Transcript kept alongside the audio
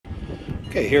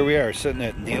Okay, here we are sitting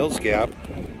at Neels Gap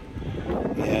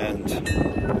and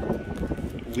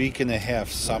week and a half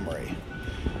summary.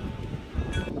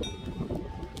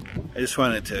 I just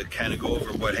wanted to kind of go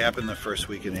over what happened the first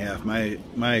week and a half, my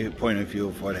point of view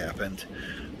of what happened.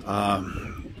 A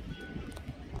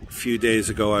few days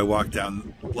ago I walked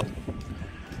down,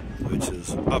 which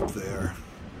is up there.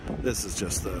 This is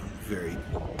just the very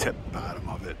tip bottom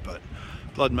of it, but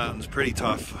Blood Mountain's pretty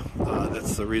tough.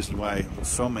 That's the reason why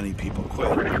so many people quit.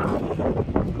 Over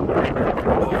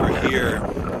here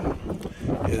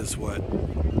is what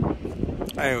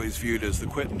I always viewed as the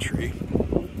quitting tree.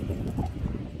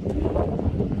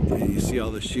 And you see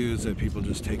all the shoes that people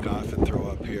just take off and throw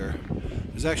up here.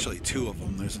 There's actually two of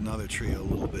them. There's another tree a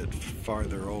little bit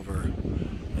farther over.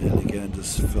 And again,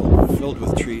 just filled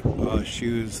with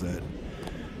shoes that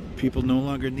people no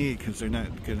longer need because they're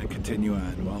not going to continue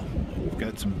on. Well, we've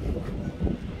got some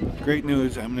great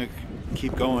news. I'm going to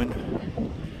keep going.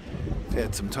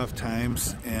 Had some tough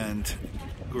times and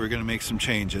we're going to make some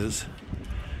changes.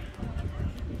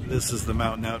 This is the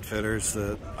Mountain Outfitters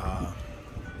that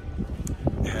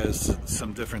has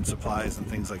some different supplies and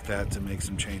things like that to make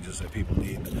some changes that people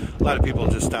need. A lot of people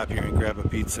just stop here and grab a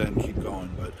pizza and keep going,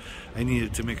 but I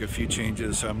needed to make a few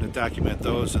changes, so I'm going to document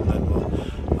those and then we'll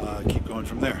keep going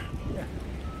from there.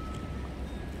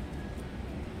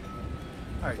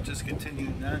 Alright, just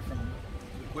continuing on from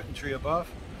the quitting tree above.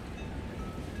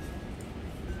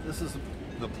 This is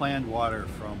the planned water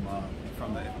from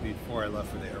before I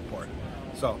left for the airport.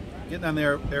 So, getting on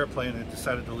the airplane, I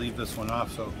decided to leave this one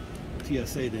off so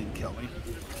TSA didn't kill me.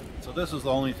 So this is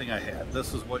the only thing I had.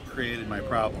 This is what created my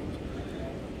problems.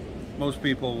 Most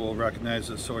people will recognize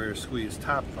the Sawyer squeeze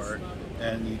top part,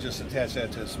 and you just attach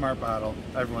that to a smart bottle.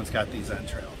 Everyone's got these on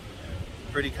trail.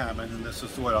 Pretty common, and this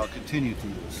is what I'll continue to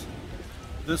use.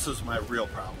 This is my real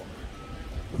problem.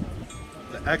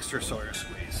 The extra Sawyer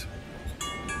squeeze.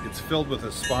 It's filled with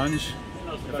a sponge.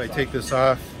 If I take this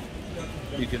off,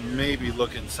 you can maybe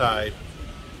look inside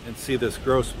and see this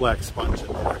gross black sponge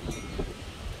in there.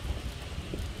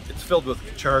 It's filled with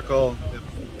charcoal.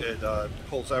 It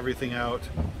pulls everything out.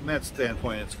 From that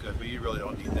standpoint, it's good, but you really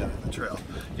don't need that on the trail.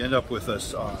 You end up with a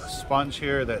sponge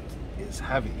here that is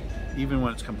heavy. Even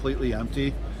when it's completely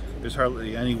empty, there's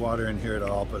hardly any water in here at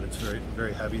all, but it's very,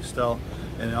 very heavy still.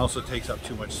 And it also takes up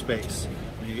too much space.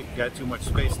 When you got too much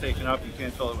space taken up, you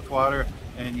can't fill it with water,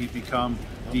 and you become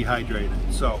dehydrated.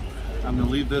 So I'm going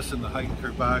to leave this in the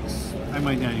hiker box. I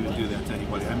might not even do that to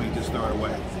anybody. I may just throw it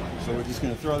away. So we're just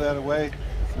going to throw that away.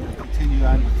 We're going to continue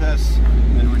on with this,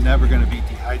 and we're never going to be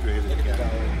dehydrated again.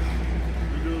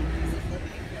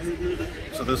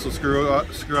 So this will screw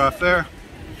off there,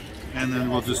 and then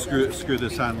we'll just screw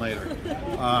this on later.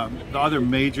 The other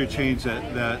major change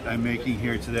that I'm making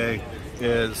here today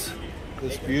is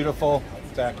this beautiful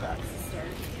backpack.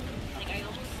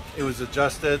 It was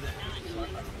adjusted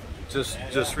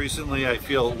just recently. I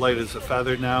feel light as a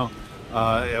feather now.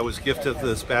 I was gifted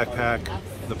this backpack.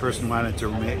 The person wanted to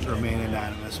remain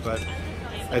anonymous, but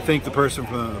I think the person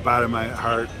from the bottom of my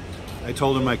heart, I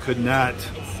told him I could not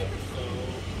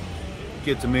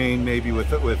get to Maine maybe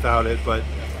without it, but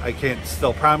I can't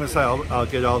still promise I'll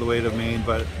get all the way to Maine,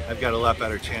 but I've got a lot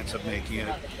better chance of making it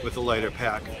with a lighter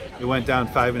pack. It went down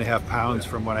 5.5 pounds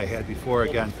from what I had before.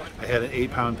 Again, I had an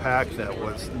 8-pound pack that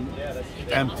was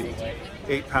empty.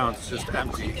 8 pounds just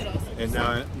empty, and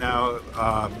now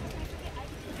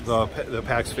the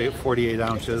pack's 48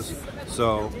 ounces,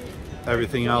 so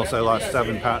everything else I lost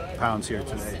 7 pounds here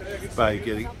today by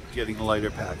getting a lighter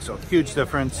pack. So huge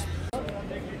difference. All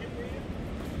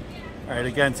right,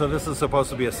 again, so this is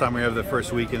supposed to be a summary of the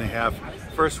first week and a half.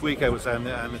 First week I was on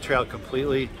the trail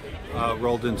completely,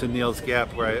 rolled into Neels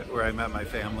Gap where I met my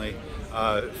family.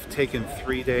 Taken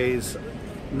 3 days,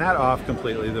 not off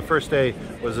completely. The first day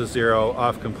was a 0,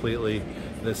 off completely.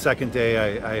 The second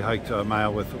day I hiked a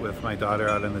mile with my daughter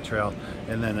out on the trail,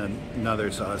 and then another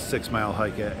 6-mile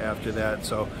hike after that.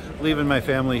 So leaving my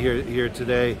family here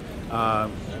today,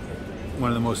 one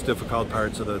of the most difficult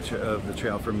parts of the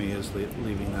trail for me is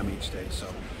leaving them each day. So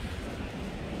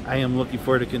I am looking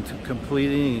forward to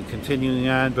completing and continuing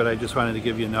on, but I just wanted to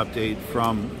give you an update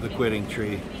from the quitting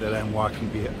tree that I'm walking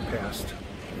past.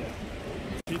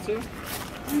 Pizza?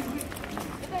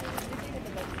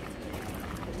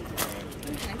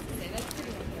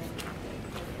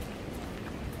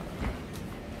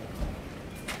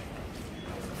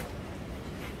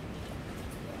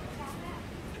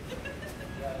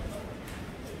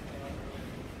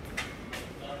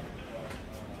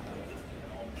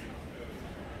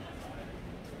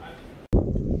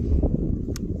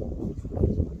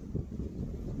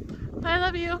 I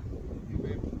love you.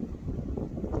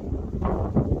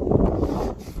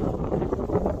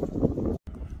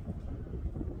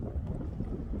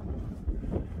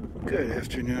 Good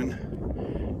afternoon.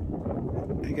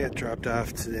 I got dropped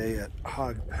off today at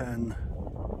Hogpen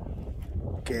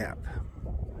Gap,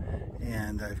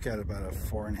 and I've got about a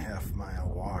 4.5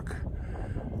 mile walk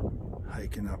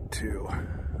hiking up to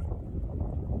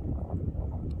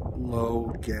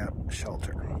Low Gap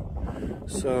Shelter.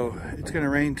 So it's going to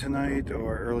rain tonight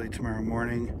or early tomorrow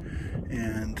morning,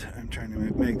 and I'm trying to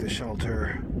make the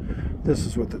shelter. This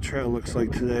is what the trail looks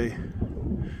like today.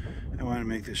 I want to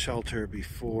make the shelter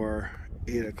before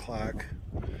 8 o'clock.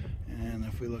 And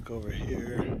if we look over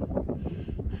here,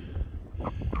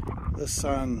 the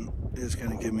sun is going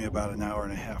to give me about an hour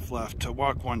and a half left to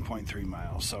walk 1.3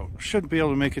 miles. So should be able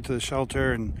to make it to the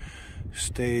shelter and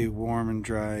stay warm and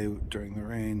dry during the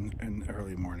rain and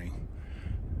early morning.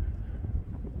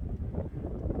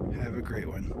 Have a great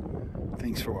one.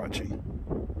 Thanks for watching.